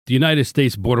The United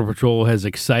States Border Patrol has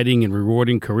exciting and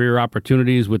rewarding career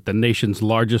opportunities with the nation's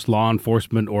largest law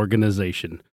enforcement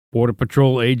organization. Border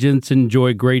Patrol agents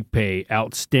enjoy great pay,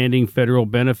 outstanding federal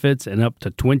benefits, and up to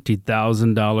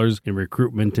 $20,000 in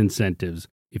recruitment incentives.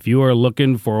 If you are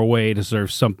looking for a way to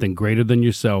serve something greater than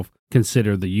yourself,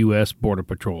 consider the U.S. Border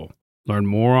Patrol. Learn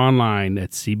more online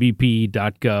at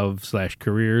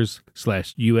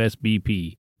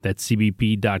cbp.gov/careers/USBP. That's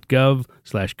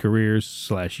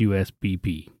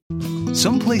cbp.gov/careers/USBP.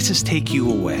 Some places take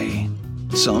you away.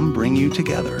 Some bring you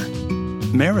together.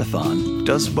 Marathon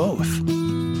does both.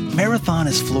 Marathon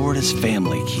is Florida's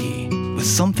family key, with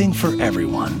something for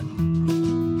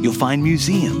everyone. You'll find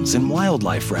museums and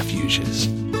wildlife refuges,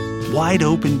 wide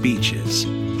open beaches,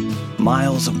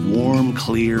 miles of warm,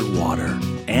 clear water,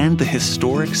 and the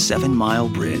historic 7-mile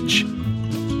bridge.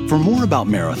 For more about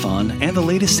Marathon and the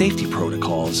latest safety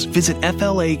protocols, visit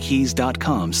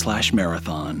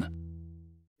flakeys.com/marathon.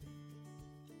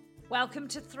 Welcome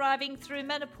to Thriving Through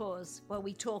Menopause, where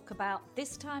we talk about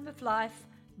this time of life,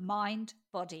 mind,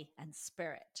 body, and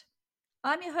spirit.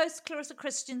 I'm your host, Clarissa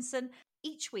Christensen.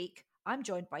 Each week, I'm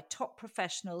joined by top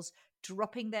professionals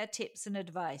dropping their tips and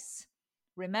advice.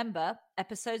 Remember,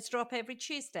 episodes drop every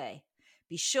Tuesday.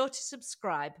 Be sure to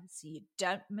subscribe so you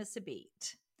don't miss a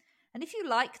beat. And if you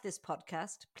like this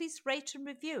podcast, please rate and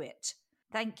review it.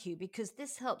 Thank you, because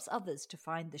this helps others to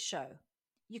find the show.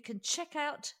 You can check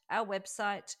out our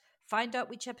website, find out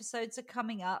which episodes are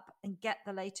coming up, and get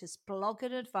the latest blog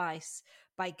and advice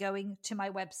by going to my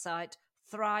website,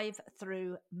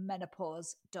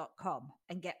 thrivethroughmenopause.com,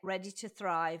 and get ready to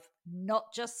thrive,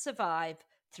 not just survive,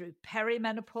 through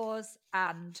perimenopause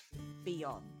and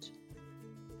beyond.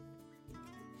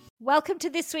 Welcome to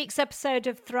this week's episode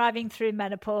of Thriving Through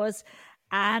Menopause,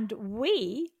 and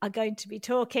we are going to be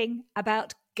talking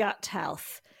about gut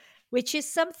health, which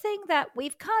is something that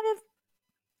we've kind of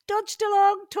dodged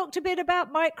along, talked a bit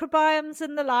about microbiomes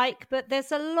and the like, but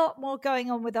there's a lot more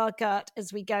going on with our gut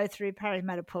as we go through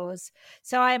perimenopause.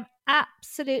 So I am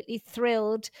absolutely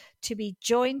thrilled to be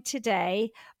joined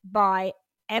today by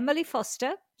Emily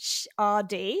Foster,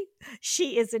 RD.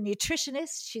 She is a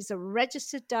nutritionist, she's a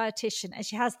registered dietitian, and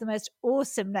she has the most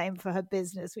awesome name for her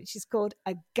business, which is called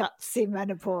A Gutsy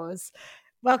Menopause.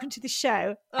 Welcome to the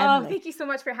show, Emily. Oh, thank you so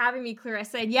much for having me,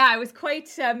 Clarissa. And yeah, I was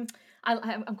quite,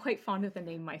 I'm quite fond of the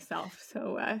name myself.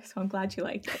 So I'm glad you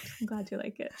like it. I'm glad you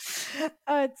like it.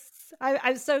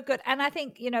 I'm so good. And I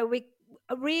think, we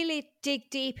really dig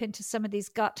deep into some of these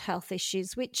gut health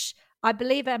issues, which I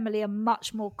believe, Emily, are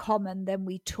much more common than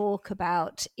we talk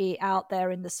about out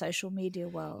there in the social media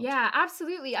world. Yeah,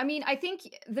 absolutely. I mean, I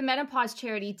think the Menopause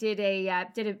charity did a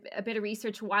bit of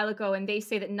research a while ago, and they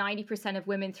say that 90% of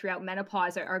women throughout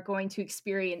menopause are going to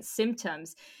experience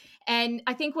symptoms. And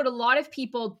I think what a lot of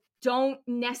people don't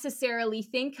necessarily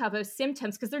think of as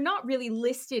symptoms, because they're not really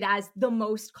listed as the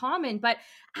most common, but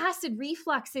acid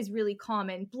reflux is really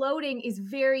common. Bloating is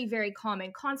very, very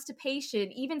common.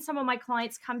 Constipation, even some of my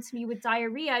clients come to me with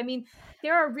diarrhea. I mean,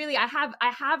 there are really, I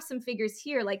have some figures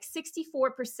here, like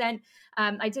 64%.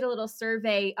 I did a little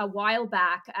survey a while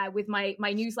back with my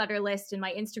newsletter list and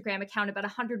my Instagram account. About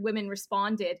 100 women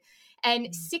responded, and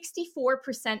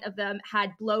 64% of them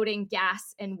had bloating,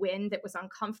 gas, and wind that was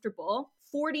uncomfortable.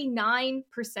 49%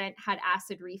 had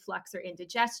acid reflux or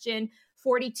indigestion,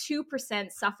 42%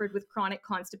 suffered with chronic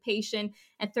constipation,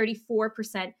 and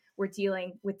 34% were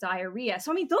dealing with diarrhea.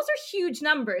 So, I mean, those are huge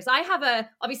numbers. I have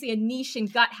obviously a niche in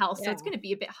gut health, so it's going to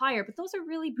be a bit higher, but those are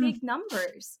really big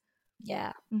numbers.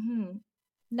 Yeah. Mm-hmm.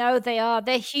 No, they are.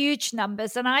 They're huge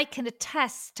numbers. And I can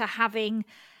attest to having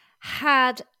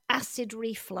had acid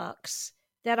reflux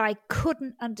that I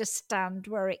couldn't understand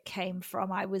where it came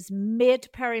from. I was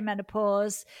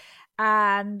mid-perimenopause,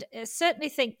 and I certainly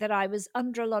think that I was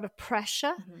under a lot of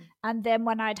pressure. Mm-hmm. And then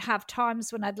when I'd have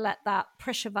times when I'd let that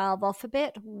pressure valve off a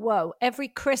bit, whoa, every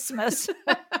Christmas,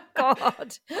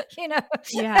 God,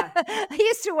 Yeah. I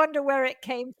used to wonder where it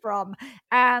came from.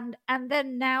 And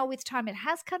then now with time, it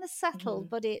has kind of settled,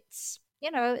 but it's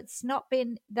not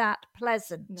been that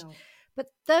pleasant. No. But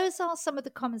those are some of the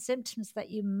common symptoms that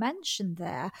you mentioned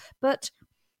there. But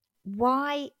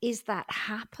why is that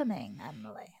happening,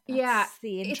 Emily?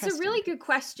 It's a really good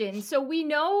question. So we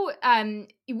know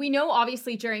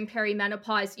obviously during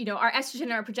perimenopause, our estrogen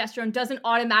and our progesterone doesn't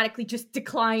automatically just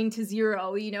decline to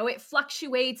zero. It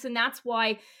fluctuates, and that's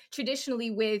why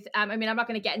traditionally with, I'm not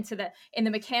going to get into the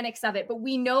mechanics of it, but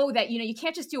we know that, you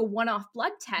can't just do a one-off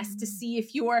blood test to see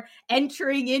if you're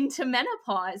entering into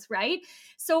menopause, right?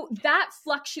 So that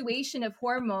fluctuation of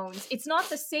hormones, it's not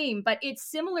the same, but it's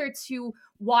similar to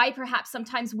why perhaps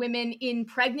sometimes women in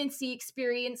pregnancy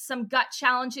experience some gut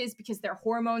challenges because their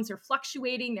hormones are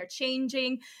fluctuating, they're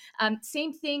changing.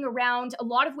 Same thing around, a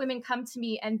lot of women come to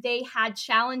me and they had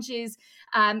challenges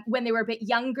when they were a bit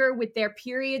younger with their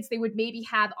periods. They would maybe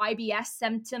have IBS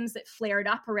symptoms that flared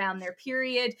up around their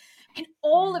period. And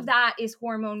all of that is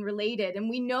hormone related. And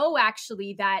we know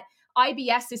actually that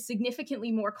IBS is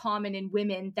significantly more common in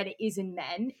women than it is in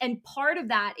men. And part of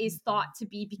that is thought to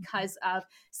be because of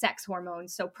sex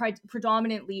hormones, so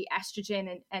predominantly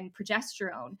estrogen and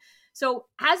progesterone. So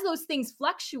as those things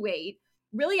fluctuate,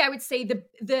 really, I would say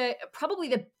the probably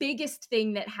the biggest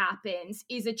thing that happens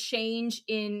is a change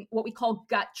in what we call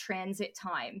gut transit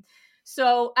time.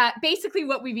 So basically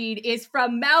what we mean is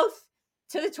from mouth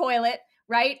to the toilet,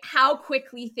 right? How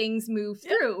quickly things move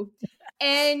through.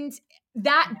 And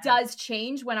that does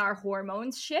change when our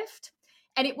hormones shift.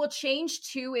 And it will change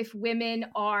too if women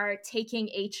are taking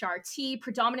HRT,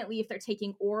 predominantly if they're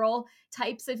taking oral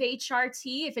types of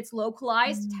HRT. If it's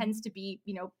localized, it tends to be,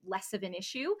 less of an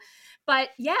issue. But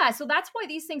yeah, so that's why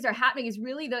these things are happening, is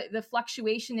really the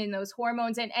fluctuation in those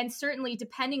hormones. And certainly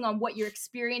depending on what you're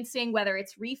experiencing, whether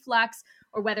it's reflux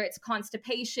or whether it's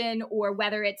constipation or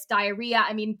whether it's diarrhea,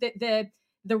 I mean,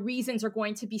 the reasons are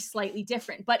going to be slightly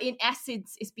different. But in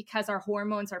essence, it's because our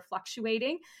hormones are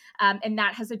fluctuating. And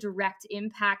that has a direct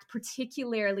impact,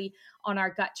 particularly on our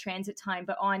gut transit time,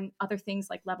 but on other things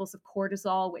like levels of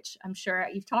cortisol, which I'm sure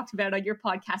you've talked about on your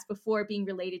podcast before, being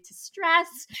related to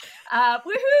stress.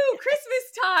 Woohoo!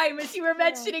 Christmas time, as you were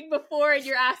mentioning before, in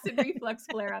your acid reflux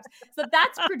flare-ups. So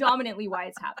that's predominantly why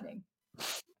it's happening.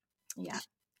 Yeah.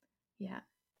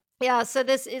 Yeah, so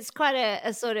this is quite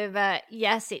a sort of,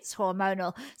 yes, it's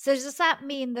hormonal. So does that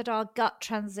mean that our gut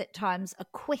transit times are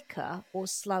quicker or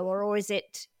slower, or is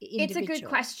it individual? It's a good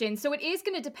question. So it is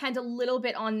going to depend a little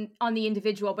bit on the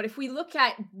individual. But if we look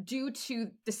at, due to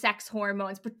the sex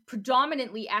hormones, but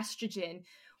predominantly estrogen,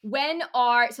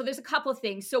 so there's a couple of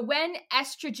things. So when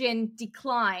estrogen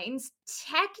declines,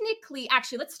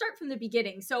 actually, let's start from the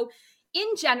beginning. So in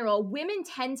general, women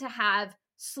tend to have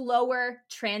slower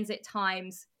transit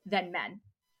times than men.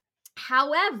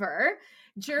 However,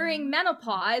 during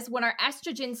menopause, when our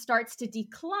estrogen starts to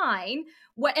decline,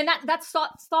 that's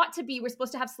thought to be, we're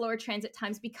supposed to have slower transit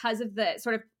times because of the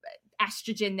sort of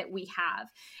estrogen that we have.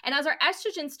 And as our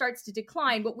estrogen starts to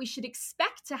decline, what we should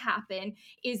expect to happen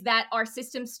is that our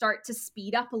systems start to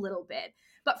speed up a little bit.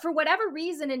 But for whatever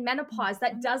reason in menopause,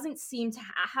 that doesn't seem to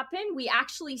happen. We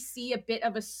actually see a bit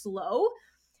of a slow.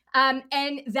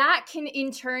 And that can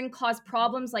in turn cause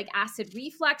problems like acid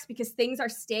reflux, because things are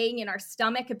staying in our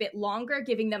stomach a bit longer,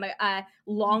 giving them a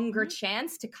longer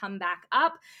chance to come back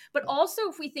up. But also,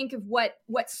 if we think of what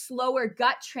slower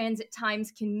gut transit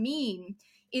times can mean,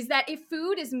 is that if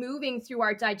food is moving through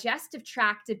our digestive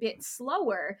tract a bit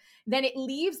slower, then it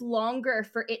leaves longer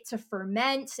for it to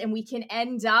ferment, and we can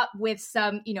end up with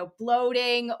some,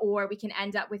 bloating, or we can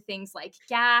end up with things like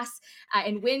gas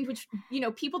and wind, which,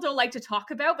 people don't like to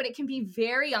talk about, but it can be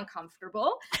very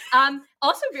uncomfortable.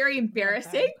 Also very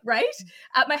embarrassing, right?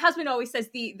 My husband always says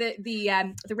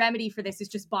the remedy for this is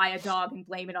just buy a dog and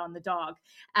blame it on the dog,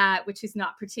 which is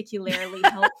not particularly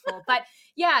helpful. But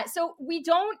yeah, so we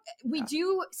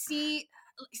do see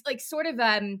like sort of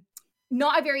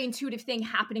not a very intuitive thing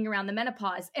happening around the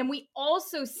menopause. And we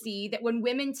also see that when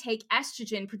women take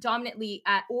estrogen, predominantly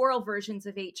oral versions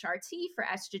of HRT for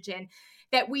estrogen,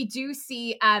 that we do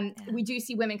see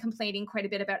women complaining quite a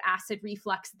bit about acid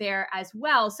reflux there as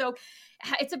well. So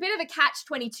it's a bit of a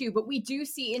catch-22, but we do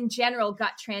see in general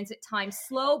gut transit time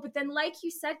slow. But then, like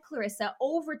you said, Clarissa,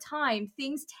 over time,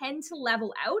 things tend to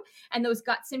level out and those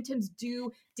gut symptoms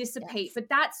do dissipate. Yes. But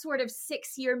that sort of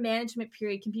 6-year management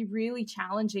period can be really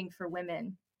challenging for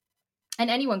women and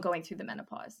anyone going through the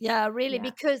menopause. Yeah, really,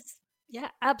 because,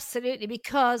 absolutely.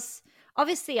 Because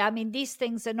obviously, I mean, these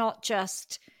things are not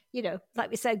just, like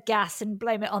we said, gas and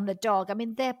blame it on the dog. I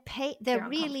mean, they're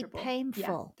really painful.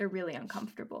 Yeah, they're really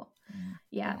uncomfortable.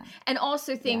 Yeah. And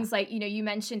also things like, you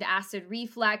mentioned acid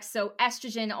reflux. So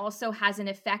estrogen also has an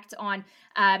effect on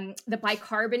the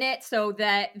bicarbonate. So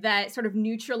the sort of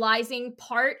neutralizing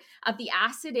part of the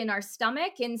acid in our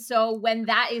stomach. And so when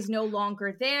that is no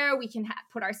longer there, we can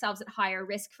put ourselves at higher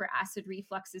risk for acid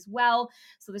reflux as well.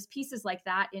 So there's pieces like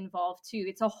that involved too.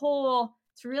 It's a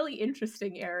really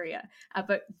interesting area.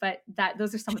 But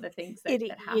those are some of the things that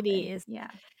happen. It is. Yeah.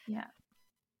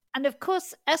 And of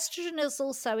course, estrogen is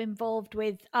also involved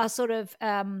with our sort of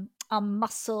our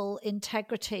muscle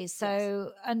integrity.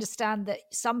 So understand that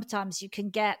sometimes you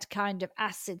can get kind of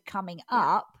acid coming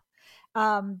up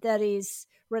that is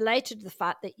related to the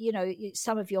fact that,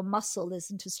 some of your muscle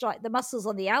isn't as strong. The muscles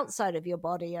on the outside of your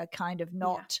body are kind of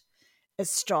not as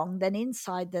strong, then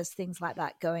inside there's things like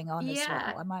that going on as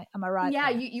well. Am I right?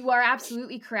 Yeah, there? you are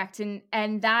absolutely correct.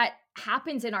 And that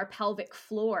happens in our pelvic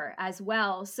floor as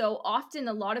well. So often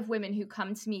a lot of women who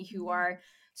come to me who are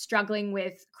struggling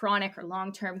with chronic or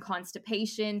long-term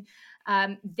constipation,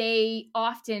 they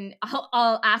often,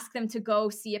 I'll ask them to go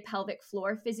see a pelvic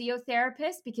floor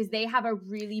physiotherapist because they have a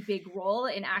really big role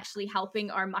in actually helping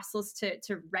our muscles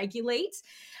to regulate.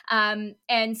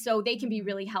 And so they can be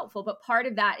really helpful. But part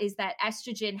of that is that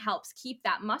estrogen helps keep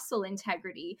that muscle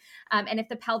integrity. And if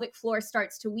the pelvic floor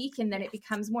starts to weaken, then it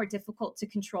becomes more difficult to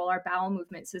control our bowel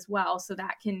movements as well. So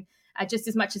that can, just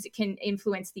as much as it can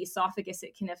influence the esophagus,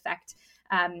 it can affect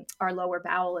our lower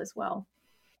bowel as well.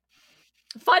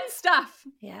 Fun stuff.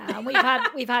 Yeah, and we've had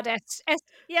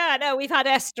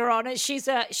Esther on, and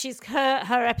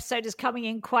her episode is coming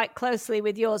in quite closely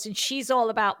with yours, and she's all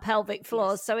about pelvic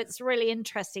floors. Yes. So it's really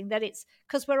interesting that it's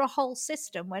because we're a whole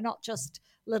system. We're not just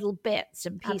little bits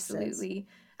and pieces.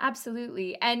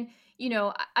 Absolutely. And you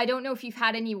know, I don't know if you've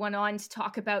had anyone on to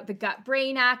talk about the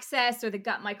gut-brain axis or the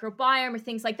gut microbiome or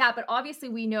things like that, but obviously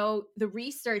we know the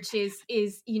research is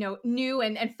you know, new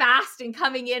and fast and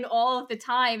coming in all of the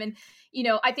time. And you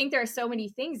know, I think there are so many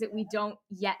things that we don't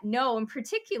yet know, and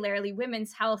particularly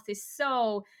women's health is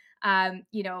so,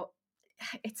 you know,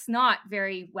 it's not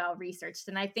very well researched.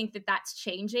 And I think that that's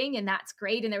changing, and that's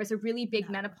great. And there was a really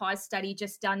big menopause study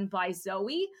just done by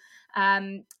Zoe.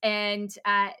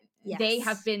 Yes. They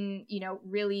have been, you know,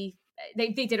 really, they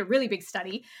did a really big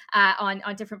study on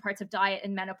different parts of diet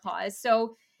and menopause.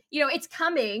 So, you know, it's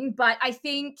coming, but I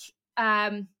think,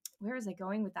 where was I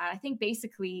going with that? I think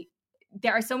basically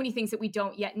there are so many things that we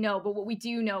don't yet know, but what we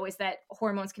do know is that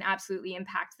hormones can absolutely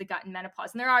impact the gut and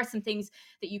menopause. And there are some things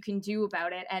that you can do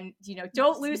about it. And, you know,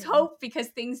 don't lose hope because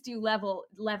things do level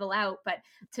out, but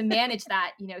to manage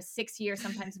that, you know, 6 years,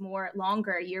 sometimes more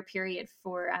longer year period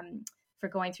for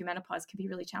going through menopause can be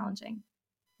really challenging.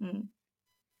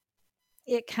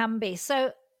 It can be.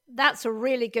 So that's a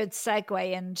really good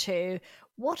segue into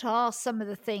what are some of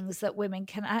the things that women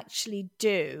can actually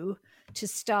do to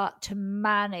start to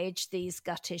manage these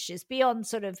gut issues beyond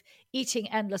sort of eating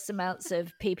endless amounts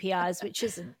of PPIs, which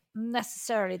isn't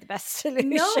necessarily the best solution.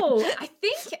 No, I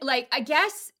think, like, I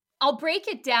guess I'll break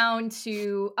it down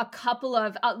to a couple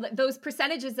of those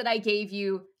percentages that I gave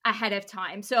you ahead of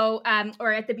time. So,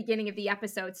 or at the beginning of the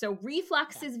episode. So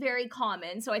reflux is very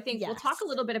common. So I think we'll talk a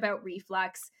little bit about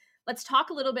reflux. Let's talk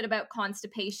a little bit about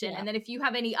constipation. And then if you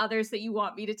have any others that you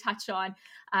want me to touch on,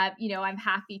 you know, I'm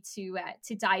happy to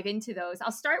dive into those.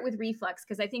 I'll start with reflux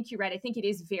because I think you're right. I think it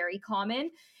is very common.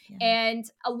 And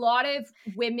a lot of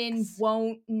women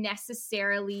won't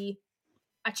necessarily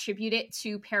attribute it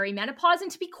to perimenopause.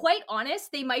 And to be quite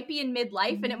honest, they might be in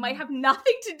midlife and it might have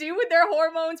nothing to do with their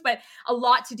hormones, but a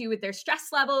lot to do with their stress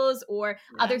levels or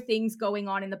other things going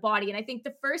on in the body. And I think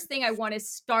the first thing I want to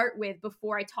start with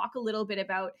before I talk a little bit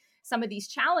about some of these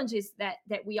challenges that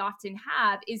we often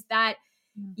have is that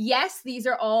yes, these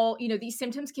are all, you know, these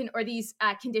symptoms can, or these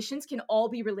conditions can all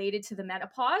be related to the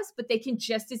menopause, but they can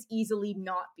just as easily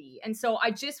not be. And so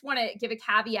I just want to give a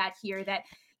caveat here that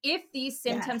if these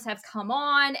symptoms have come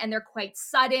on and they're quite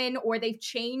sudden or they've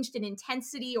changed in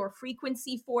intensity or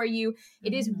frequency for you,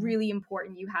 it is really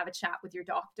important you have a chat with your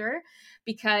doctor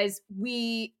because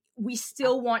we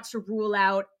still want to rule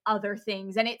out other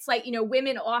things. And it's like, you know,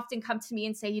 women often come to me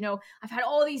and say, you know, I've had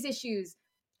all these issues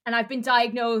and I've been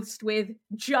diagnosed with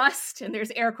just, and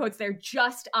there's air quotes there,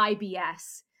 just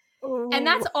IBS. Ooh. And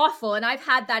that's awful. And I've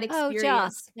had that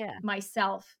experience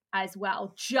myself as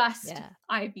well, just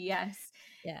IBS.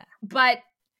 Yeah. But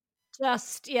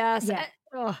just,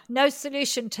 no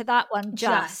solution to that one.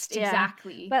 Just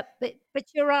exactly. But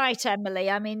you're right, Emily.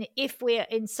 I mean, if we're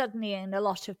suddenly in a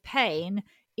lot of pain,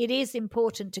 it is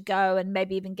important to go and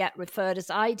maybe even get referred,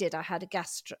 as I did. I had a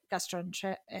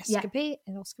gastroscopy.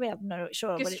 I'm not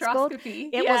sure what it's called.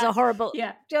 It was a horrible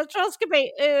gastroscopy.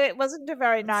 It wasn't a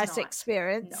very nice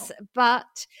experience, no.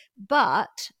 But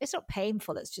it's not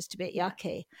painful. It's just a bit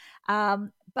yucky.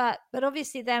 But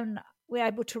obviously then we're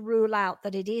able to rule out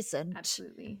that it isn't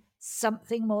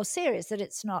something more serious, that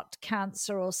it's not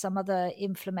cancer or some other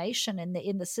inflammation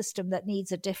in the system that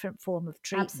needs a different form of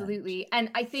treatment. Absolutely. And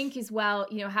I think as well,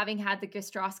 you know, having had the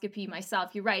gastroscopy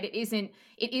myself, you're right, it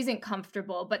isn't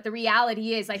comfortable, but the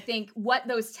reality is I think what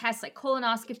those tests like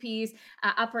colonoscopies,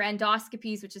 upper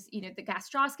endoscopies, which is, you know, the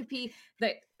gastroscopy,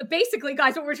 basically,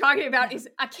 guys, what we're talking about is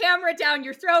a camera down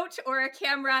your throat or a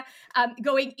camera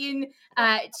going in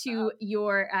to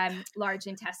your large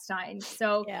intestine.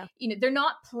 So, you know, they're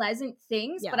not pleasant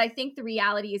things, but I think the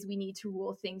reality is we need to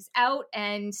rule things out.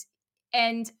 And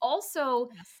also,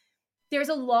 there's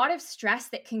a lot of stress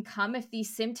that can come if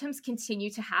these symptoms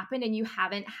continue to happen and you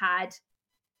haven't had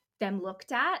them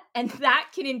looked at. And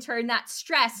that can in turn, that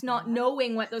stress, not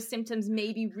knowing what those symptoms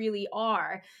maybe really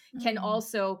are, can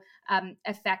also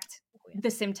affect the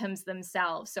symptoms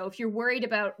themselves. So if you're worried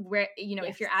about where,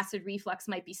 if your acid reflux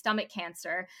might be stomach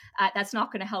cancer, that's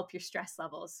not going to help your stress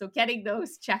levels. So getting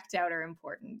those checked out are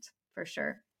important for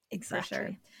sure. Exactly. For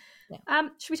sure.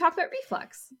 Should we talk about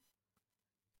reflux?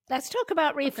 Let's talk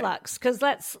about reflux, because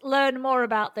let's learn more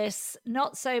about this.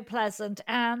 Not so pleasant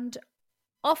and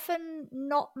often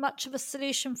not much of a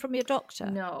solution from your doctor.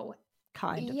 No.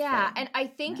 Kind of Yeah. thing. And I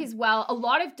think as well, a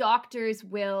lot of doctors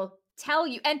will tell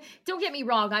you, and don't get me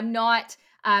wrong, I'm not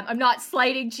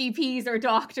slighting GPs or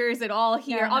doctors at all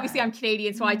here. No. Obviously, I'm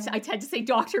Canadian, so I tend to say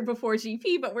doctor before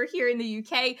GP, but we're here in the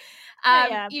UK.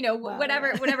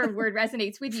 Whatever word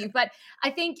resonates with you. But I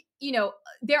think,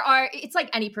 it's like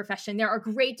any profession. There are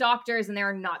great doctors and there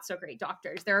are not so great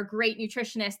doctors. There are great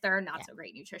nutritionists. There are not so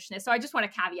great nutritionists. So I just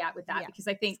want to caveat with that because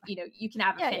I think, you can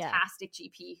have a fantastic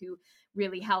GP who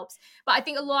really helps. But I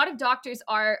think a lot of doctors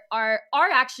are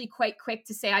actually quite quick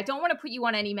to say, I don't want to put you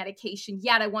on any medication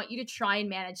yet. I want you to try and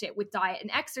manage it with diet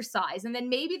and exercise. And then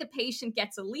maybe the patient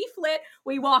gets a leaflet,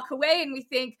 we walk away and we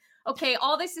think, okay,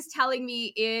 all this is telling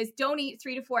me is don't eat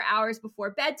 3 to 4 hours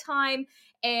before bedtime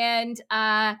and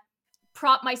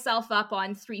prop myself up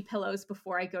on 3 pillows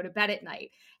before I go to bed at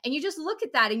night. And you just look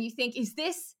at that and you think, is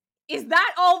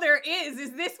that all there is?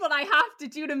 Is this what I have to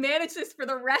do to manage this for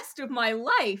the rest of my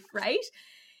life, right?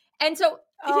 And so...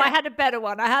 I had a better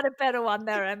one.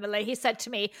 There, Emily. He said to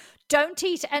me, don't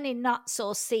eat any nuts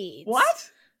or seeds.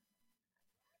 What?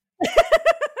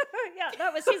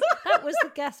 That was the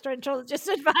gastroenterologist's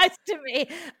advice to me.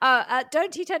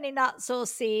 Don't eat any nuts or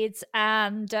seeds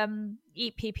and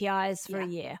eat PPIs for a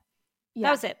year. Yeah.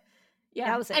 That was it. Yeah.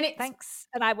 That was it. And thanks.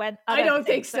 And I went, I don't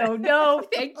think so. No,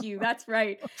 thank you. That's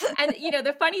right. And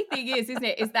the funny thing is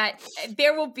that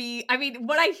there will be,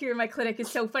 what I hear in my clinic is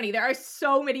so funny. There are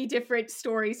so many different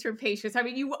stories from patients.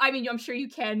 I'm sure you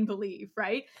can believe,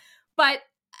 right? But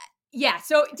yeah,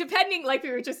 so depending, like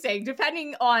we were just saying,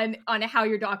 depending on how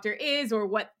your doctor is or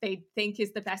what they think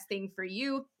is the best thing for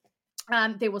you,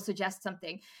 they will suggest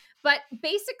something. But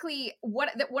basically, what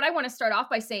I want to start off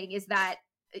by saying is that,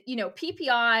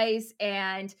 PPIs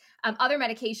and other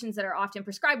medications that are often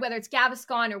prescribed, whether it's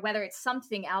Gaviscon or whether it's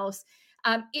something else,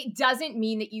 it doesn't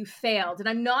mean that you failed. And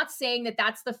I'm not saying that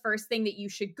that's the first thing that you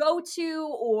should go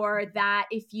to, or that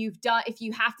if you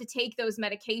have to take those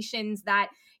medications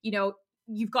that,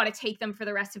 you've got to take them for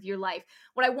the rest of your life.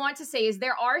 What I want to say is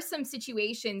there are some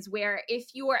situations where if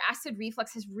your acid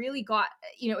reflux has really got,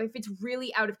 if it's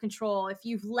really out of control, if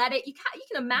you've let it, you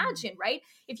can imagine, right?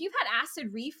 If you've had acid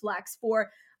reflux for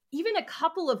even a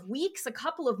couple of weeks, a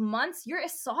couple of months, your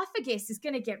esophagus is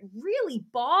going to get really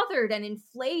bothered and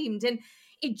inflamed. And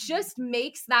it just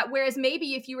makes that, whereas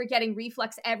maybe if you were getting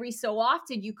reflux every so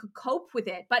often, you could cope with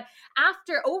it. But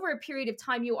over a period of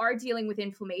time, you are dealing with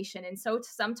inflammation. And so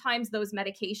sometimes those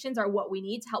medications are what we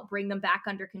need to help bring them back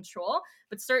under control.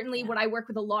 But certainly what I work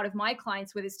with a lot of my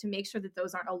clients with is to make sure that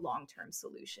those aren't a long-term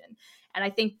solution. And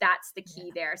I think that's the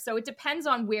key there. So it depends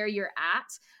on where you're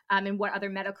at and what other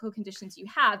medical conditions you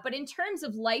have. But in terms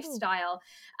of lifestyle,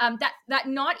 that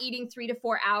not eating 3 to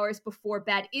 4 hours before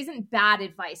bed isn't bad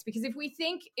advice, because if we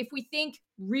think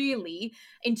really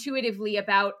intuitively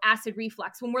about acid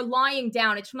reflux, when we're lying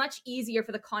down, it's much easier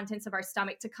for the contents of our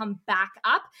stomach to come back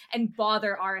up and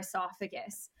bother our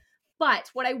esophagus. But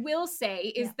what I will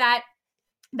say is that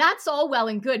that's all well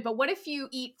and good, but what if you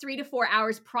eat 3 to 4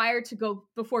 hours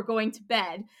before going to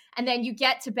bed, and then you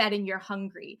get to bed and you're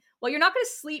hungry? Well, you're not going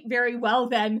to sleep very well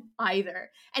then either.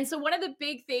 And so one of the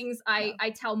big things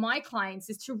I tell my clients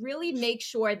is to really make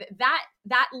sure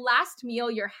that last meal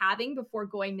you're having before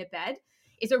going to bed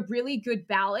is a really good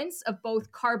balance of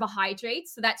both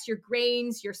carbohydrates. So that's your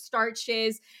grains, your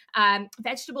starches,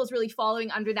 vegetables really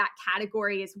following under that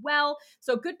category as well.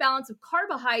 So a good balance of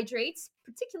carbohydrates,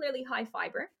 particularly high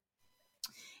fiber,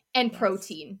 and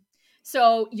protein.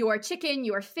 So your chicken,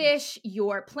 your fish,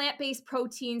 your plant-based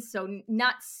proteins, so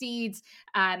nuts, seeds,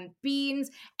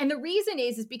 beans. And the reason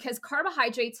is because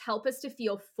carbohydrates help us to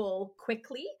feel full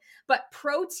quickly, but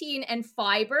protein and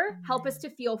fiber help us to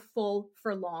feel full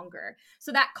for longer.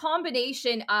 So that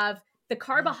combination of the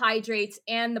carbohydrates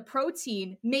and the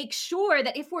protein make sure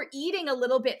that if we're eating a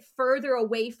little bit further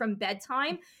away from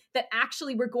bedtime, that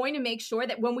actually we're going to make sure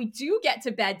that when we do get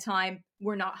to bedtime,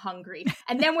 we're not hungry.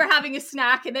 And then we're having a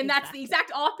snack. And then that's the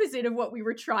exact opposite of what we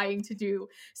were trying to do.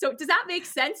 So does that make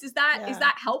sense? Is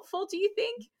that helpful, do you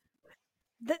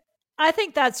think? I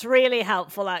think that's really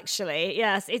helpful, actually.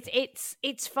 Yes,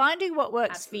 it's finding what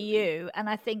works Absolutely. for you, and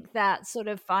I think that sort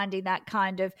of finding that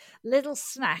kind of little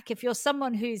snack. If you're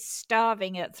someone who's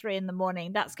starving at 3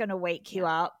 a.m, that's going to wake you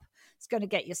up. It's going to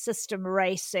get your system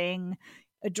racing.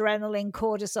 Adrenaline,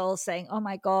 cortisol, saying, "Oh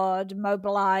my God,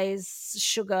 mobilize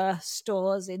sugar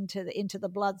stores into the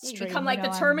bloodstream." You become like the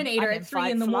I'm Terminator in at 3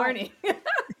 fight for life. a.m.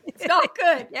 It's not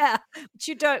good. Yeah, which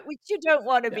you don't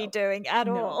want to be doing at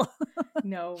all.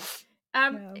 No.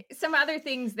 No. Some other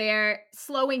things there,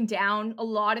 slowing down. A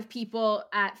lot of people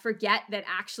forget that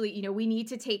actually, we need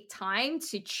to take time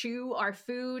to chew our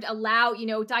food, allow,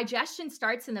 digestion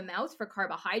starts in the mouth for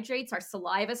carbohydrates. Our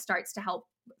saliva starts to help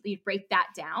break that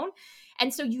down.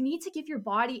 And so you need to give your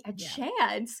body a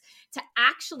chance to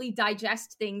actually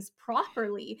digest things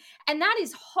properly. And that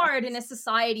is hard in a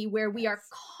society where we are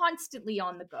constantly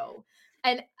on the go.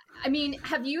 And I mean,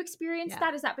 have you experienced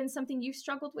that? Has that been something you've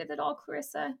struggled with at all,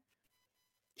 Clarissa?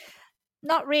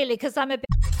 Not really, because I'm a bit...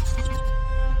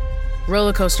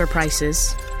 Roller coaster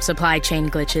prices, supply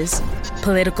chain glitches,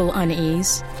 political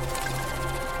unease.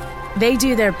 They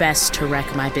do their best to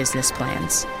wreck my business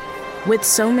plans. With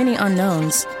so many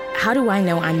unknowns, how do I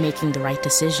know I'm making the right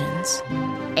decisions?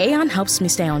 Aon helps me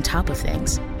stay on top of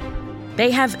things.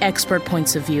 They have expert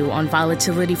points of view on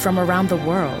volatility from around the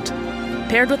world,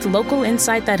 paired with local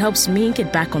insight that helps me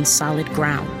get back on solid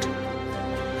ground.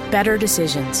 Better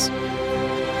decisions.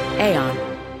 Aon.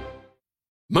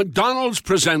 McDonald's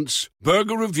presents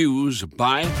Burger Reviews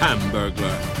by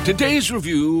Hamburglar. Today's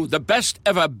review, the best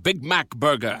ever Big Mac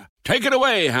burger. Take it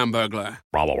away, Hamburglar.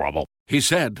 Rubble, rubble. He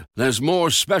said, there's more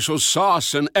special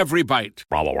sauce in every bite.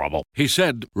 Rubble, rubble. He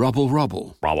said, rubble,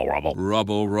 rubble. Rubble, rubble.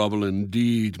 Rubble, rubble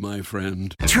indeed, my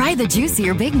friend. Try the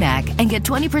juicier Big Mac and get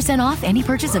 20% off any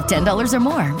purchase of $10 or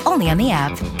more. Only on the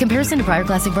app. Comparison to prior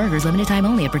classic burgers. Limited time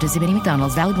only at participating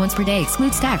McDonald's. Valid once per day.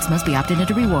 Excludes tax. Must be opted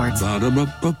into rewards.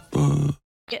 Ba-da-ba-ba-ba.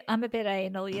 I'm a bit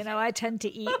anal, I tend to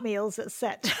eat meals at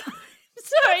set times.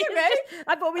 Sorry,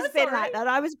 I've always been like that.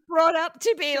 I was brought up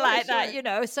to be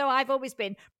that, so I've always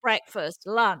been breakfast,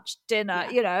 lunch, dinner,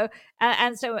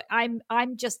 and so I'm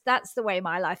just, that's the way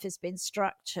my life has been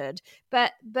structured.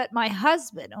 But my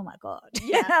husband, oh my God,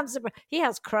 I'm surprised. He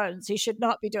has Crohn's. He should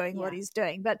not be doing what he's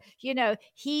doing. But,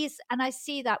 and I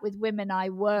see that with women I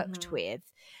worked with,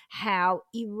 how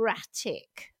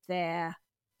erratic their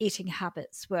eating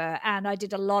habits were. And I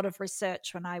did a lot of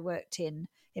research when I worked in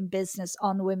business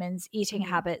on women's eating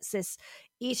habits, this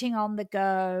eating on the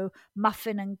go,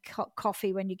 muffin and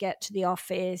coffee when you get to the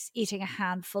office, eating a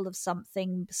handful of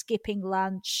something, skipping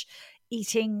lunch,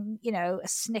 eating, a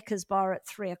Snickers bar at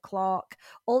 3:00,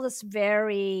 all this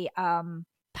very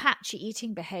patchy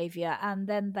eating behavior. And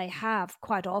then they have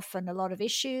quite often a lot of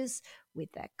issues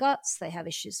with their guts. They have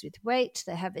issues with weight.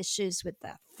 They have issues with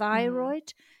their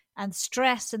thyroid. And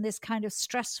stress, and this kind of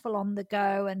stressful on the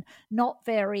go and not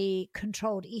very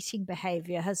controlled eating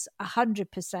behavior has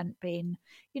 100% been,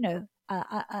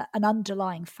 an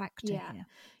underlying factor here.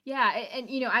 Yeah. And,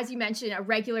 as you mentioned, a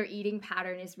regular eating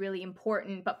pattern is really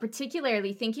important, but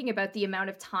particularly thinking about the amount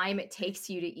of time it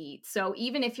takes you to eat. So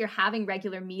even if you're having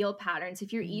regular meal patterns,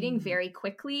 if you're eating very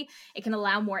quickly, it can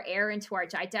allow more air into our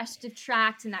digestive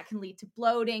tract, and that can lead to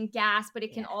bloating, gas, but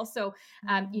it can also,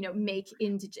 make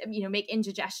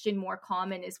indigestion more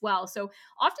common as well. So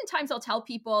oftentimes I'll tell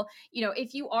people,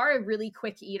 if you are a really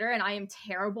quick eater, and I am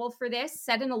terrible for this,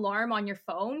 set an alarm on your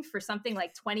phone for something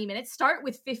like 20 minutes. Start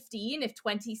with 15 if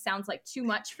 20 sounds like too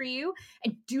much for you,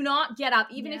 and do not get up.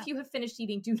 Even if you have finished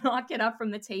eating, do not get up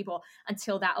from the table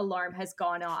until that alarm has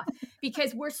gone off,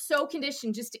 because we're so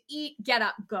conditioned just to eat, get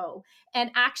up, go.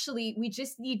 And actually we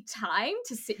just need time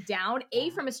to sit down, A,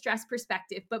 from a stress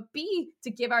perspective, but B, to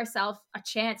give ourselves a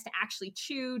chance to actually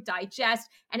chew, digest,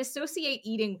 and associate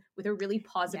eating with a really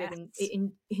positive and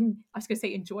I was going to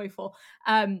say joyful,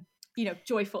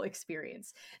 joyful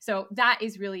experience. So that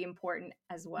is really important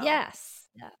as well. Yes.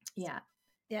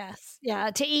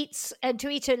 To eat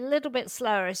a little bit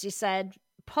slower, as you said,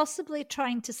 possibly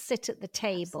trying to sit at the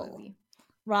table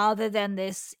rather than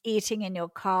this eating in your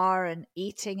car and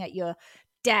eating at your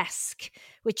desk,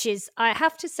 which is, I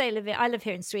have to say, I live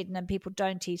here in Sweden and people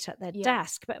don't eat at their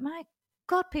desk, but my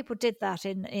God, people did that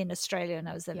in Australia when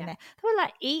I was living there. They were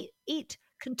like, eat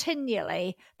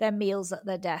continually their meals at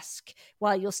their desk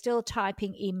while you're still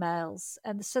typing emails.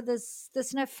 And so there's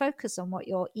no focus on what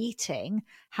you're eating,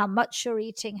 how much you're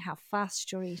eating, how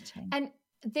fast you're eating. And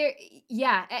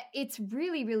it's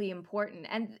really, really important.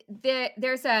 And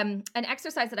there's an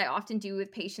exercise that I often do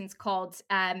with patients called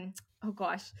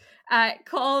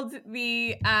called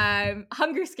the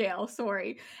hunger scale,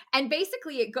 sorry. And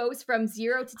basically it goes from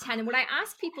 0 to 10. And what I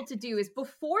ask people to do is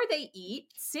before they eat,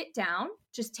 sit down,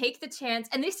 just take the chance.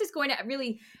 And this is going to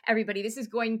really, everybody, this is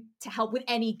going to help with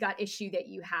any gut issue that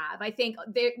you have. I think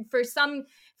for some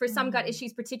gut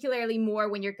issues, particularly more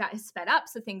when your gut is sped up,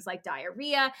 so things like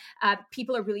diarrhea,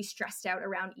 people are really stressed out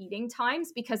around eating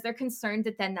times because they're concerned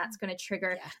that then that's going to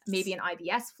trigger maybe an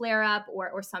IBS flare up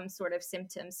or some sort of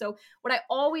symptom. So what I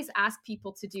always ask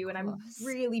people to do, and I'm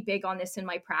really big on this in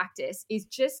my practice, is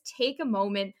just take a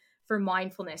moment for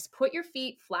mindfulness. Put your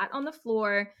feet flat on the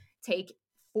floor, take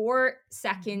 4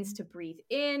 seconds to breathe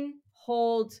in,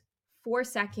 hold 4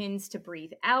 seconds to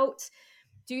breathe out.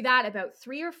 Do that about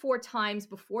 3 or 4 times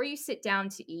before you sit down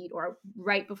to eat or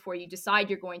right before you decide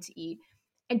you're going to eat.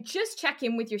 And just check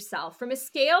in with yourself from a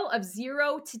scale of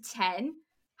 0 to 10.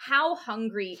 How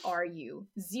hungry are you?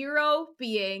 0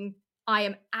 being, I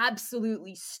am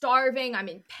absolutely starving. I'm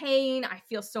in pain. I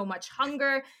feel so much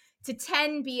hunger. To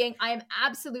 10 being, I am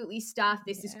absolutely stuffed.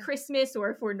 This is Christmas,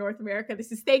 or for North America,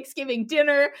 this is Thanksgiving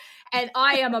dinner, and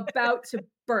I am about to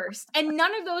burst. And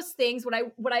none of those things,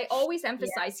 what I always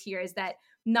emphasize here is that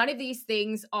none of these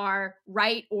things are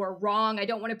right or wrong. I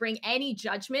don't want to bring any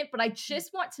judgment, but I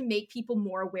just want to make people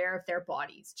more aware of their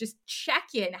bodies. Just check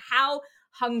in. How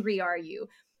hungry are you?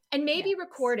 And maybe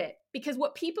record it, because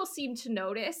what people seem to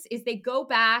notice is they go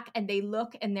back and they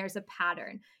look and there's a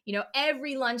pattern. You know,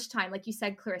 every lunchtime, like you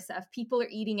said, Clarissa, if people are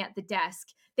eating at the desk,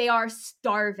 they are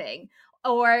starving.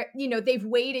 Or, you know, they've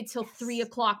waited till 3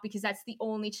 o'clock because that's the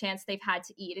only chance they've had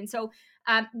to eat. And so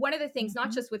one of the things, not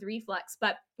just with reflux,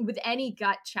 but with any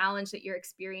gut challenge that you're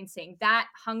experiencing, that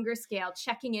hunger scale,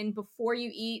 checking in before you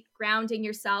eat, grounding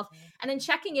yourself, and then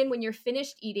checking in when you're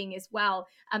finished eating as well.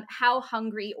 How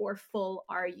hungry or full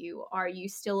are you? Are you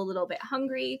still a little bit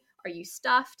hungry? Are you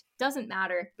stuffed? Doesn't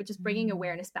matter, but just bringing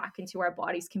awareness back into our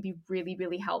bodies can be really,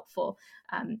 really helpful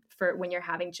for when you're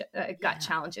having gut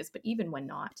challenges, but even when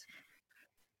not.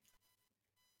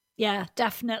 Yeah,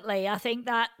 definitely. I think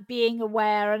that being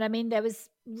aware, and I mean, there was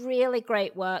really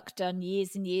great work done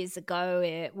years and years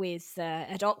ago with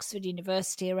at Oxford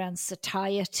University around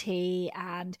satiety,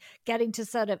 and getting to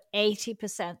sort of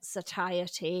 80%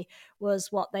 satiety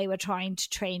was what they were trying to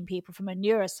train people from a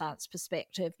neuroscience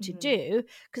perspective to do,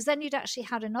 because then you'd actually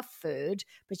had enough food,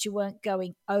 but you weren't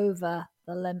going over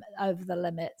the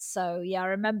limit. So yeah, I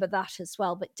remember that as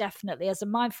well. But definitely, as a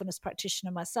mindfulness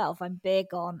practitioner myself, I'm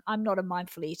not a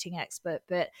mindful eating expert,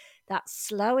 but that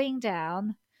slowing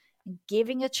down and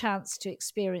giving a chance to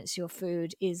experience your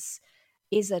food is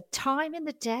a time in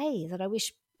the day that I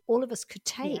wish all of us could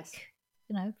take,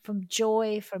 you know, from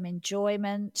joy, from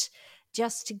enjoyment,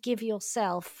 just to give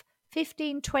yourself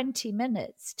 15, 20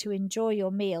 minutes to enjoy your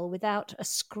meal without a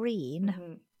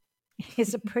screen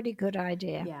is a pretty good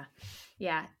idea.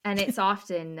 Yeah. And it's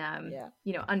often,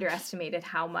 you know, underestimated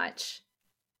how much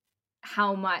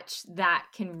that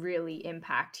can really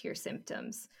impact your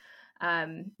symptoms.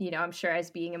 You know, I'm sure as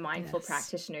being a mindful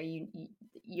practitioner,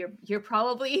 you're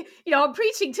probably, you know, I'm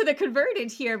preaching to the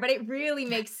converted here, but it really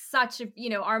makes such a, you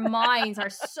know, our minds are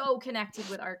so connected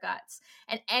with our guts,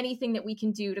 and anything that we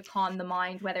can do to calm the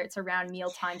mind, whether it's around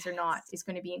meal times or not, is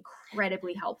going to be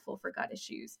incredibly helpful for gut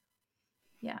issues.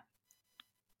 Yeah.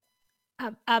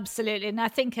 Absolutely. And I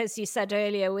think, as you said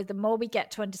earlier, with the more we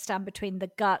get to understand between the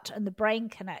gut and the brain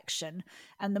connection,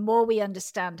 and the more we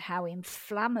understand how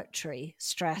inflammatory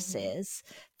stress is,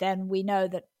 then we know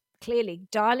that clearly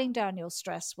dialing down your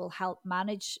stress will help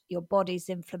manage your body's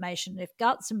inflammation. If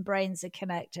guts and brains are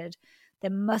connected, there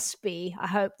must be, I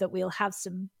hope that we'll have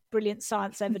some brilliant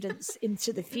science evidence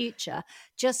into the future,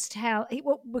 just how,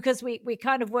 because we're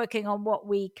kind of working on what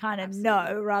we kind of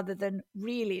know rather than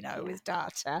really know with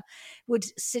data, would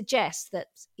suggest that,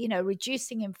 you know,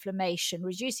 reducing inflammation,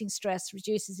 reducing stress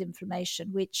reduces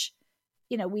inflammation, which,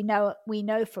 you know, we know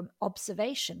from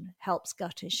observation helps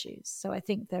gut issues. So I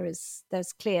think there's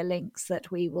clear links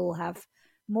that we will have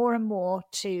more and more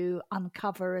to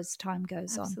uncover as time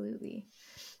goes on.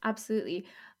 Absolutely.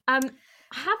 I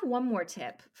have one more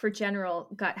tip for general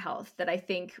gut health that I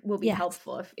think will be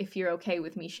helpful if you're okay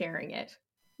with me sharing it.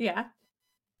 Yeah.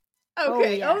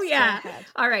 Okay. Oh, yeah.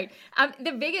 All right.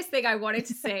 The biggest thing I wanted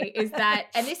to say is that,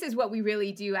 and this is what we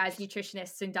really do as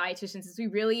nutritionists and dietitians, is we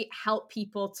really help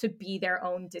people to be their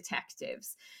own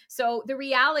detectives. So the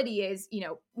reality is, you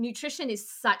know, nutrition is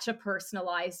such a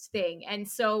personalized thing. And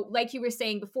so, like you were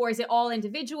saying before, is it all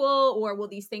individual, or will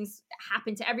these things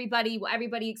happen to everybody? Will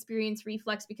everybody experience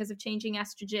reflux because of changing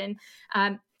estrogen?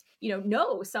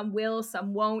 no, some will,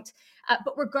 some won't.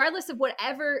 But regardless of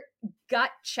whatever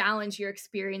gut challenge you're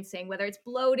experiencing, whether it's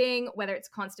bloating, whether it's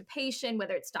constipation,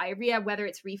 whether it's diarrhea, whether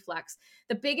it's reflux,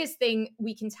 the biggest thing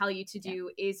we can tell you to do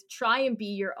is try and be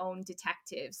your own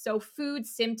detective. So food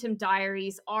symptom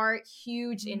diaries are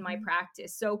huge in my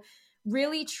practice. So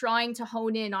really trying to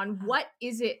hone in on what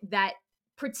is it that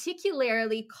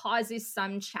particularly causes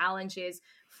some challenges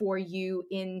for you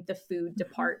in the food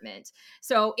department.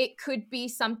 So it could be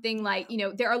something like,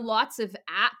 there are lots of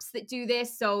apps that do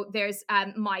this. So there's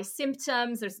My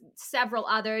Symptoms, there's several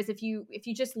others. If you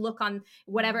just look on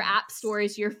whatever app store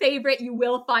is your favorite, you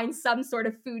will find some sort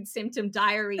of food symptom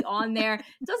diary on there.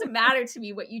 It doesn't matter to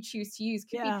me what you choose to use,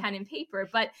 could be pen and paper,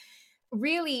 but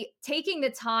really taking the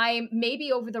time,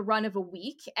 maybe over the run of a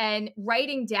week, and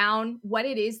writing down what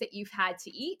it is that you've had to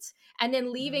eat, and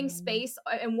then leaving space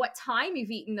and what time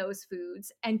you've eaten those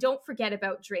foods. And don't forget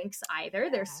about drinks either.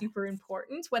 They're super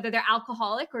important, whether they're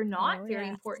alcoholic or not, very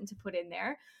important to put in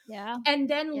there. Yeah. And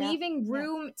then leaving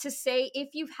room to say if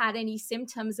you've had any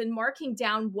symptoms and marking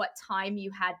down what time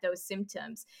you had those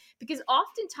symptoms. Because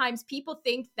oftentimes people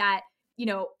think that,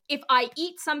 if I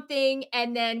eat something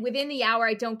and then within the hour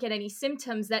I don't get any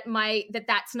symptoms,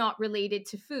 that's not related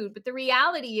to food. But the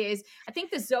reality is, I think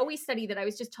the Zoe study that I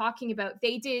was just talking about,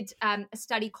 they did a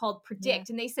study called Predict,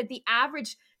 and they said the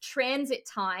average transit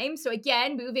time, so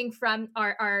again, moving from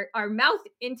our mouth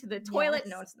into the toilet,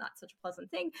 no, it's not such a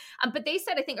pleasant thing, but they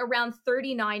said I think around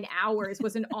 39 hours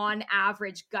was an on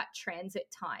average gut transit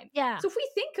time. Yeah. So if we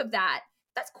think of that,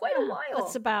 that's quite a while.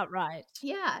 That's about right.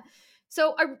 Yeah.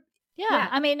 So yeah,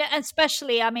 I mean,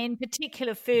 especially,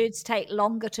 particular foods take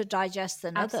longer to digest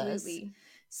than others.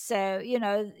 So,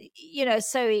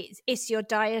 so if your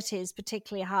diet is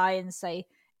particularly high in, say,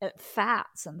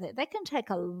 fats, and they can take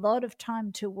a lot of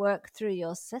time to work through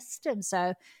your system.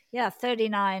 So,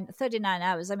 39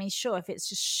 hours. I mean, sure, if it's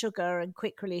just sugar and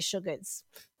quick release sugar, it's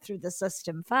through the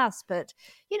system fast. But,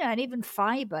 and even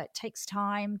fiber, it takes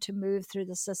time to move through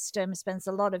the system, spends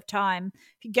a lot of time.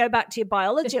 If you go back to your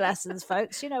biology lessons,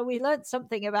 folks, we learned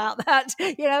something about that,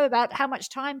 about how much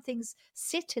time things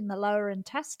sit in the lower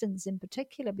intestines in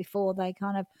particular before they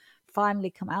kind of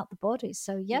finally come out the body.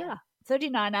 So,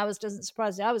 39 hours doesn't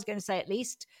surprise me. I was going to say at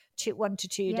least 1 to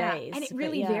 2 days. And it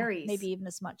really varies. Maybe even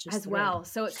as much as 3. well.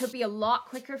 So it could be a lot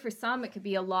quicker for some. It could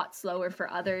be a lot slower for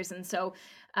others. And so,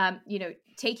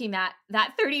 taking that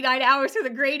 39 hours with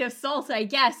a grain of salt, I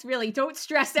guess, really don't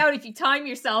stress out if you time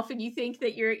yourself and you think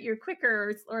that you're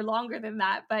quicker or longer than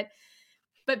that.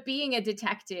 But being a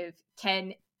detective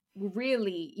can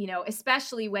really,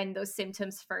 especially when those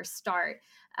symptoms first start,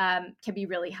 can be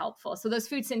really helpful. So those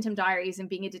food symptom diaries and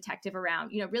being a detective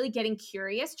around, really getting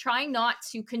curious, trying not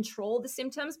to control the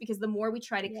symptoms, because the more we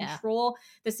try to control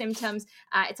the symptoms,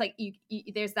 it's like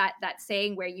there's that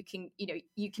saying where you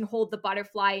can hold the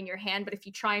butterfly in your hand, but if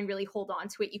you try and really hold on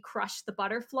to it, you crush the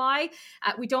butterfly.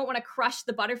 We don't want to crush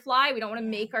the butterfly. We don't want to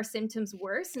make our symptoms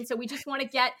worse. And so we just want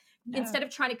to instead of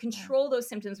trying to control those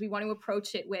symptoms, we want to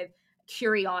approach it with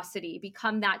curiosity,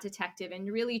 become that detective, and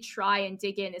really try and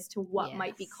dig in as to what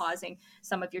might be causing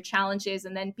some of your challenges.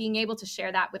 And then being able to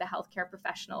share that with a healthcare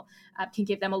professional can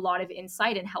give them a lot of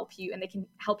insight and help you, and they can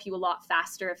help you a lot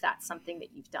faster if that's something that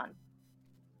you've done.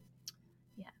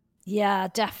 Yeah,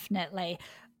 definitely.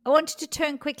 I wanted to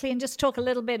turn quickly and just talk a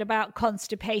little bit about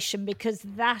constipation, because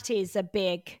that is a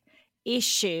big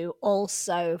issue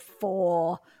also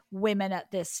for women at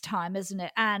this time, isn't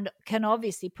it? And can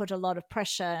obviously put a lot of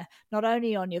pressure not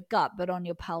only on your gut but on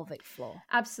your pelvic floor.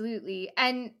 Absolutely.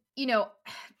 And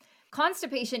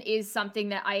constipation is something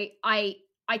that I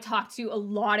talk to a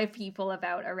lot of people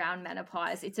about around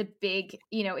menopause. It's a big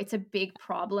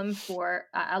problem for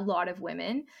a lot of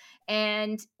women.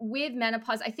 And with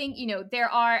menopause, I think, there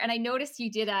are, and I noticed you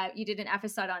did an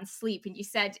episode on sleep, and you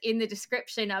said in the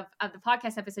description of the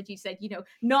podcast episode, you said,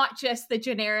 not just the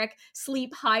generic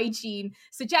sleep hygiene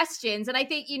suggestions. And I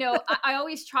think, I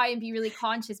always try and be really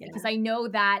conscious because I know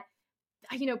that,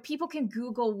 people can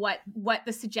Google what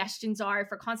the suggestions are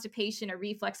for constipation or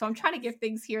reflux. So I'm trying to give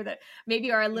things here that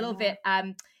maybe are a little bit,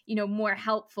 more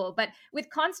helpful. But with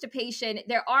constipation,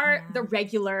 there are the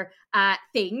regular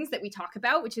things that we talk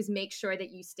about, which is make sure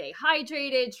that you stay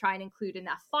hydrated, try and include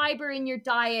enough fiber in your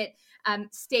diet,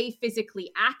 stay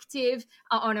physically active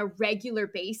on a regular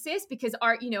basis, because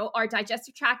our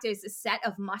digestive tract is a set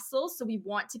of muscles. So we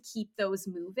want to keep those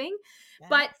moving. Yes.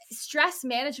 But stress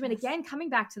management, again, coming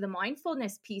back to the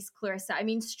mindfulness piece, Clarissa, I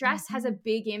mean, stress has a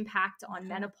big impact on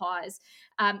menopause.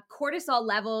 Cortisol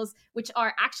levels, which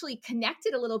are actually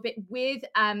connected a little little bit with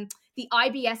the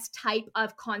IBS type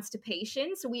of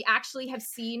constipation. So we actually have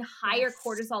seen higher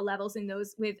cortisol levels in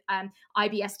those with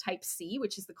IBS type C,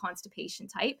 which is the constipation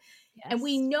type. And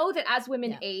we know that as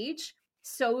women age,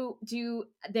 so do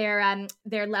their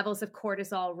levels of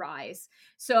cortisol rise.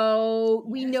 So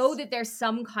we know that there's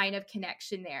some kind of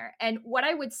connection there. And what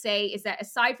I would say is that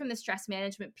aside from the stress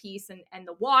management piece and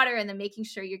the water and then making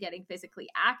sure you're getting physically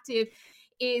active,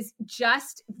 is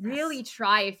just really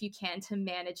try if you can to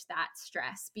manage that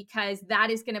stress, because that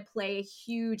is going to play a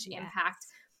huge impact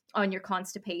on your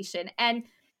constipation. And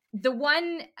the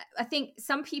one, I think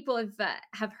some people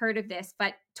have heard of this,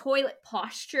 but toilet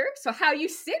posture. So how you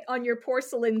sit on your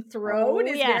porcelain throne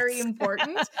is very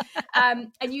important.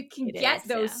 And you can get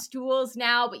those stools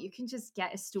now, but you can just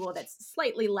get a stool that's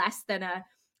slightly less than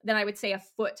I would say a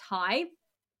foot high.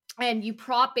 And you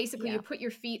you put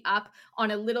your feet up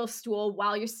on a little stool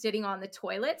while you're sitting on the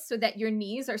toilet so that your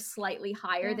knees are slightly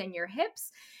higher than your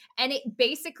hips. And it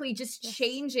basically just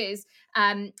changes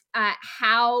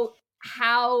how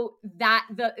that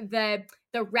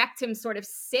the rectum sort of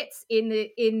sits in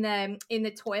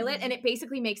the toilet, and it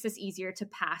basically makes this easier to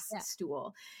pass the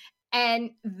stool.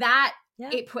 And that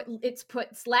it's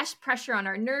puts less pressure on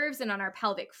our nerves and on our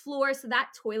pelvic floor. So that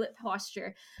toilet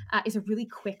posture is a really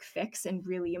quick fix and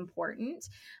really important.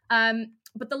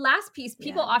 But the last piece,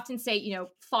 people often say,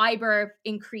 fiber,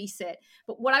 increase it.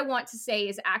 But what I want to say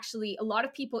is actually a lot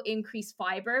of people increase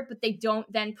fiber, but they don't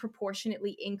then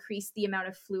proportionately increase the amount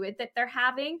of fluid that they're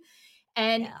having.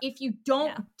 And if you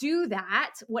don't do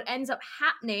that, what ends up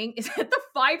happening is that the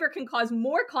fiber can cause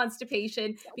more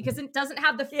constipation because it doesn't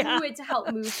have the fluid to help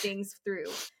move things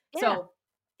through. So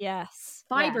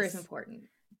fiber is important,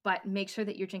 but make sure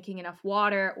that you're drinking enough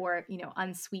water or,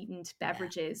 unsweetened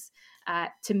beverages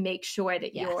to make sure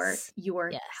that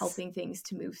you're helping things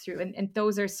to move through. And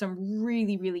those are some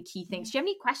really, really key things. Do you have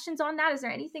any questions on that? Is there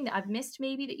anything that I've missed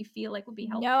maybe that you feel like would be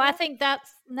helpful?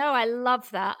 No, I love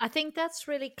that. I think that's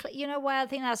really, why I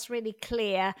think that's really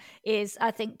clear is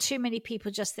I think too many people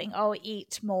just think,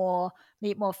 eat more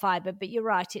fiber. But you're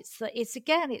right.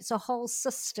 It's a whole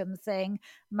system thing,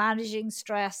 managing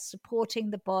stress,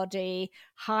 supporting the body,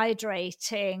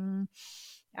 hydrating.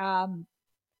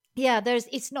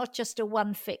 It's not just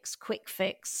a quick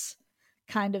fix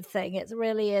kind of thing. It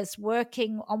really is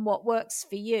working on what works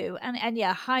for you. And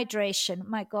hydration,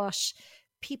 my gosh,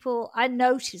 I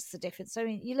notice the difference. I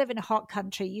mean, you live in a hot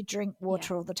country, you drink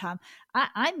water all the time.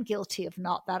 I'm guilty of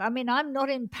not that. I mean, I'm not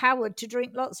empowered to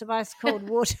drink lots of ice cold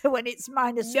water when it's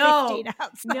minus 15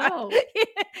 outside. No.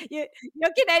 You're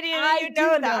Canadian and you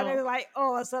know that. And I'm like,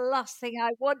 it's the last thing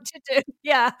I want to do.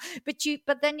 Yeah.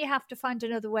 But then you have to find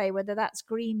another way, whether that's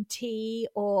green tea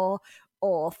or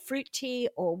fruit tea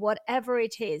or whatever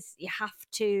it is. You have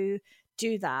to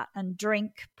do that and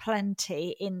drink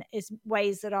plenty in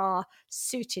ways that are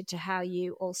suited to how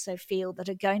you also feel, that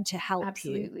are going to help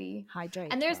you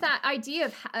hydrate. And there's that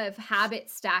idea of habit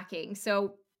stacking.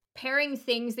 So pairing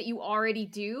things that you already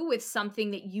do with something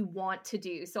that you want to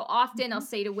do. So often I'll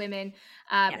say to women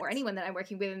or anyone that I'm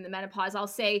working with in the menopause, I'll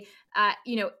say,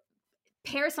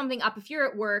 pair something up. If you're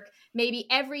at work, maybe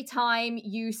every time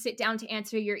you sit down to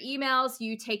answer your emails,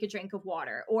 you take a drink of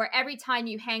water, or every time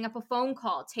you hang up a phone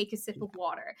call, take a sip of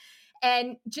water.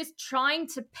 And just trying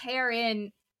to pair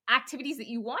in activities that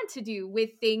you want to do with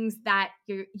things that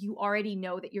you already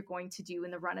know that you're going to do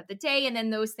in the run of the day. And then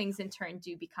those things in turn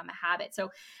do become a habit. So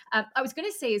I was going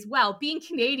to say as well, being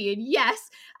Canadian, yes,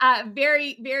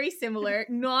 very, very similar,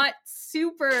 not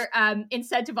super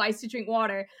incentivized to drink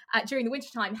water during the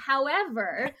wintertime.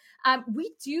 However,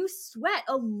 we do sweat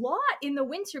a lot in the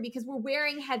winter because we're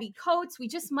wearing heavy coats. We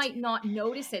just might not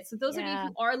notice it. So those of you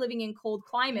who are living in cold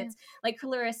climates, like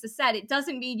Clarissa said, it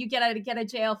doesn't mean you get a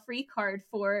jail free card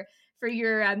for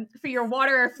your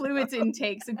water or fluids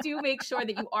intake. So do make sure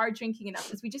that you are drinking enough,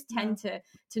 because we just tend to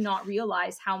not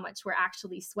realize how much we're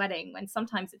actually sweating, when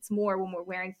sometimes it's more when we're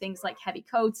wearing things like heavy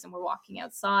coats and we're walking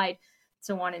outside,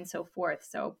 so on and so forth.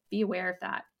 So be aware of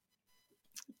that.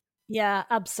 Yeah,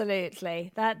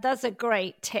 absolutely. That's a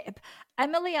great tip.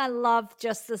 Emily, I love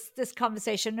just this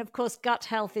conversation. Of course, gut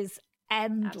health is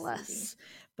endless,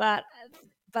 but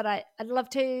I'd love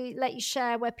to let you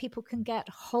share where people can get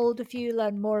hold of you,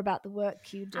 learn more about the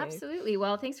work you do. Absolutely.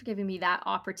 Well, thanks for giving me that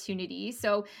opportunity.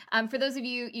 So for those of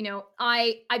you,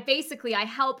 I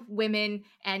help women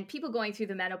and people going through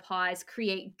the menopause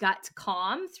create gut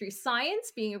calm through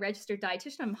science. Being a registered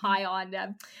dietitian, I'm high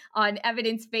on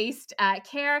evidence-based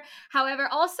care. However,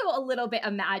 also a little bit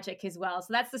of magic as well.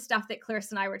 So that's the stuff that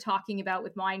Clarissa and I were talking about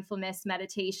with mindfulness,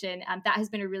 meditation. That has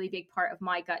been a really big part of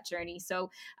my gut journey.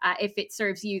 So if it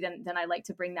serves serves you, then I like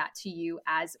to bring that to you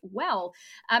as well.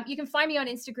 You can find me on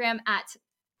Instagram at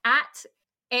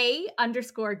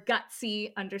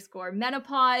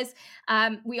 @A_Gutsy_menopause.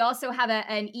 We also have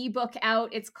an ebook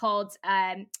out. It's called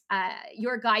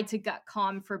Your Guide to Gut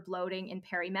Calm for Bloating in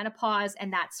Perimenopause,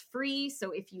 and that's free.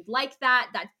 So if you'd like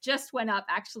that just went up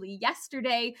actually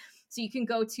yesterday. So you can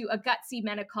go to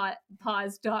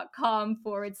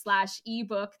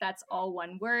gutsymenopause.com/ebook. That's all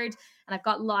one word. And I've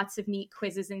got lots of neat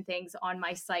quizzes and things on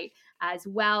my site as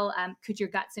well. Could your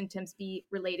gut symptoms be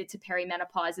related to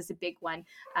perimenopause is a big one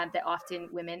that often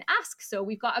women ask. So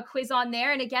we've got a quiz on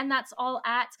there. And again, that's all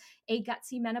at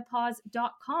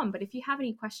gutsymenopause.com. But if you have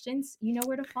any questions, you know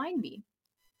where to find me.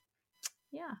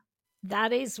 Yeah.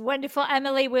 That is wonderful,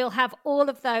 Emily. We'll have all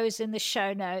of those in the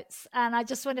show notes. And I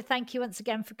just want to thank you once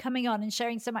again for coming on and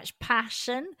sharing so much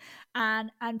passion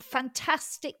and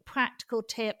fantastic practical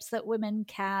tips that women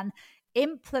can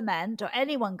implement, or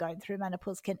anyone going through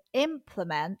menopause can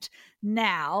implement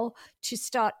now to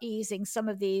start easing some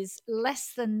of these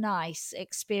less than nice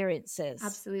experiences.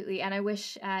 Absolutely. And I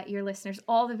wish your listeners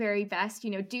all the very best.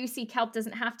 Do seek help.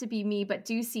 Doesn't have to be me, but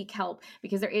do seek help,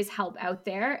 because there is help out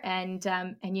there. And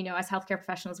as healthcare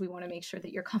professionals, we want to make sure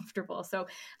that you're comfortable. So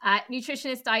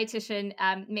nutritionist,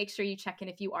 dietitian, make sure you check in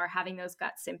if you are having those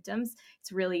gut symptoms.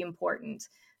 It's really important.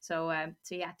 So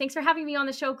yeah, thanks for having me on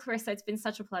the show, Clarissa. It's been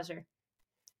such a pleasure.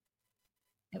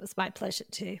 It was my pleasure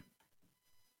too.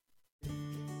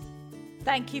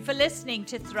 Thank you for listening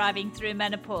to Thriving Through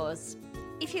Menopause.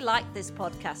 If you like this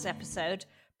podcast episode,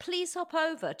 please hop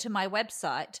over to my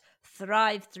website,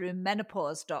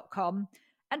 thrivethroughmenopause.com,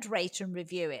 and rate and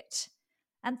review it.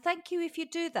 And thank you if you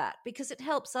do that, because it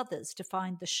helps others to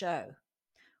find the show.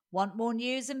 Want more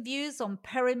news and views on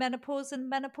perimenopause and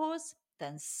menopause?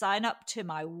 Then sign up to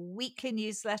my weekly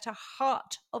newsletter,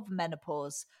 Heart of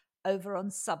Menopause, over on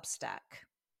Substack.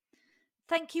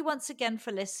 Thank you once again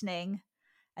for listening,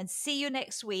 and see you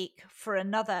next week for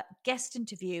another guest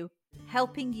interview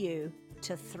helping you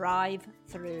to thrive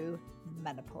through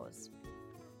menopause.